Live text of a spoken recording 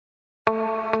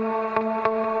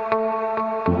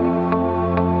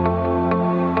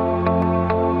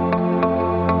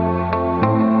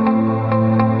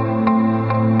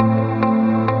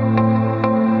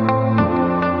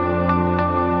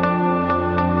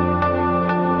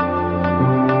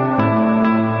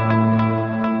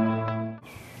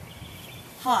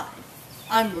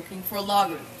I'm looking for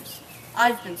logarithms.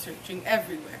 I've been searching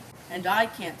everywhere, and I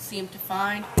can't seem to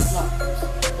find logarithms,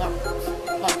 logarithms,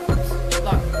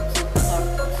 logarithms,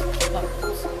 logarithms,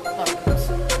 logarithms, logarithms,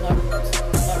 logarithms,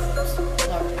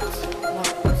 logarithms,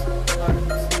 logarithms,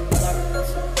 logarithms,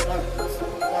 logarithms, logarithms,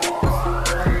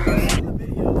 logarithms,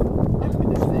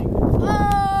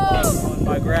 On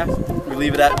my graph, we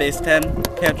leave it at base 10.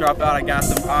 Can't drop out, I got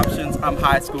some options. I'm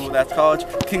high school, that's college.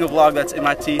 King of log, that's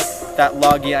MIT. That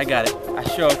log, yeah, I got it. I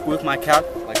show up with my calc,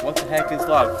 like what the heck is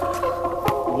log?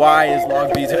 Why is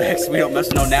log b to x? We don't mess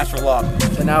with no natural law.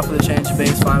 And now for the change of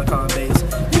base, find the common base.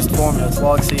 Use the formulas,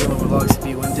 log c over log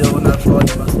cb. When dealing with natural log,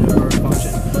 you must know your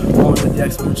function. Only with the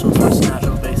exponentials versus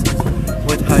natural bases.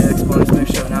 With high exponents, make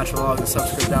sure natural log and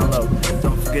subscript down low.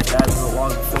 Don't forget to add to the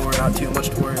log before, not too much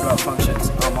to worry about functions.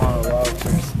 I'm on a log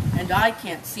first. and I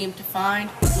can't seem to find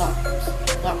logarithms,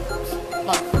 logarithms,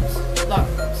 logarithms,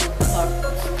 logarithms,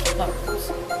 logarithms,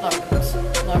 logarithms,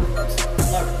 logarithms,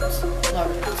 logarithms, logarithms,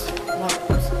 logarithms,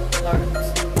 logarithms,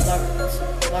 logarithms,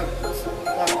 logarithms,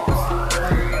 logarithms,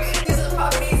 logarithms. These are the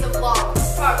properties of log.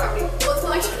 Product property. What's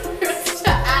my to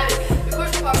add it? The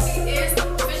quotient property is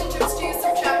division turns to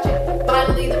subtraction.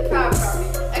 Finally, the product property.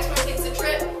 Exponent takes a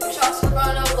trip and shops in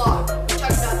front of log. We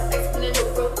talked about exponential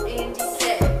growth and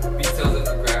decay. B tells us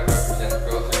the graph represents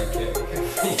growth or decay. If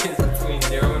B is between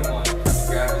 0 and 1, the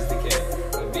graph is decay.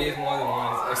 When B is more than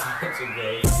 1, it's exponential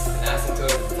growth. And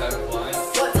asymptote is the type of line.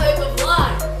 What type of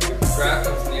line? If the graph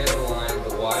comes near the line,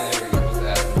 the y never equals the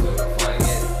asymptote. Finding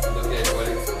it, look at what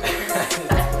it's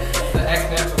the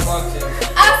exponential function.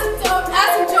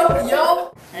 Asymptote, yo!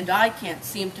 And I can't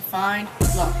seem to find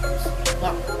logarithms,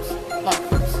 logarithms,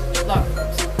 logarithms,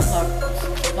 logarithms, logarithms,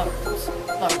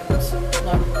 logarithms,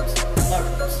 logarithms,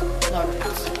 logarithms,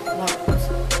 logarithms, logarithms,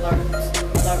 logarithms,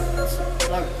 logarithms,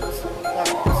 logarithms,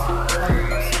 logarithms,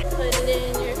 logarithms. Put it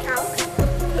in your calc.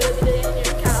 Put it in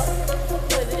your calc.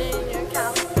 Put it in your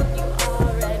calc. You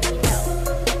already know.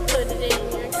 Put it in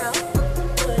your calc.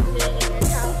 Put it in your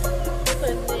calc. Put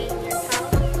it in your calc.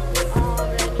 You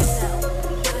already know.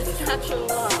 That's natural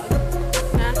log.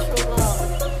 Natural log.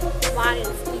 Y is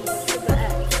e to the x.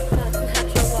 That's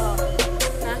natural log.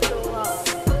 Natural log.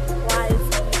 Y is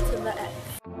e to the x.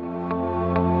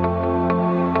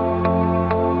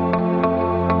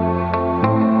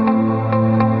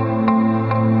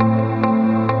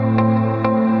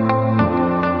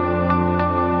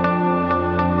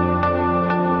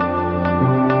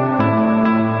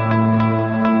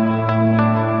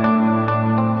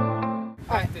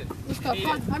 Let's go.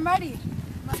 I'm ready.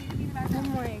 Oh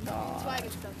my god. Swag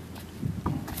and stuff.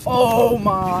 Oh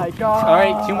my god!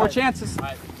 Alright, 2 more chances.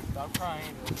 Stop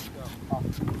crying. Let's go.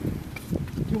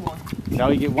 2 more. Now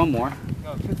we get 1 more.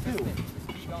 No, 2.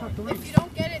 If you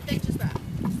don't get it, then just rap.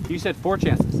 You said 4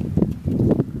 chances.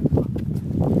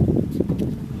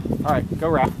 Alright, go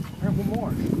rap. Alright, 1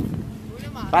 more.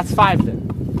 That's 5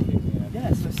 then.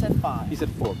 Yes, I said 5. You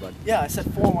said 4, bud. Yeah, I said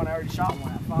 4 when I already shot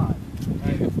 1 at 5.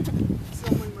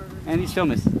 And you still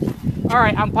missed.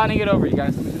 Alright, I'm punting it over, you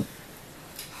guys.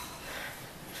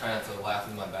 Try not to laugh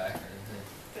in my back or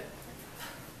anything.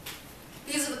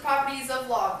 These are the properties of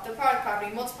log. The product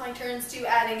property, multiplying turns to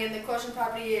adding, and the quotient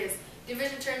property is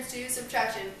division turns to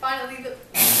subtraction. Finally, the...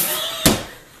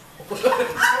 What's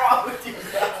wrong with you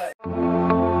guys?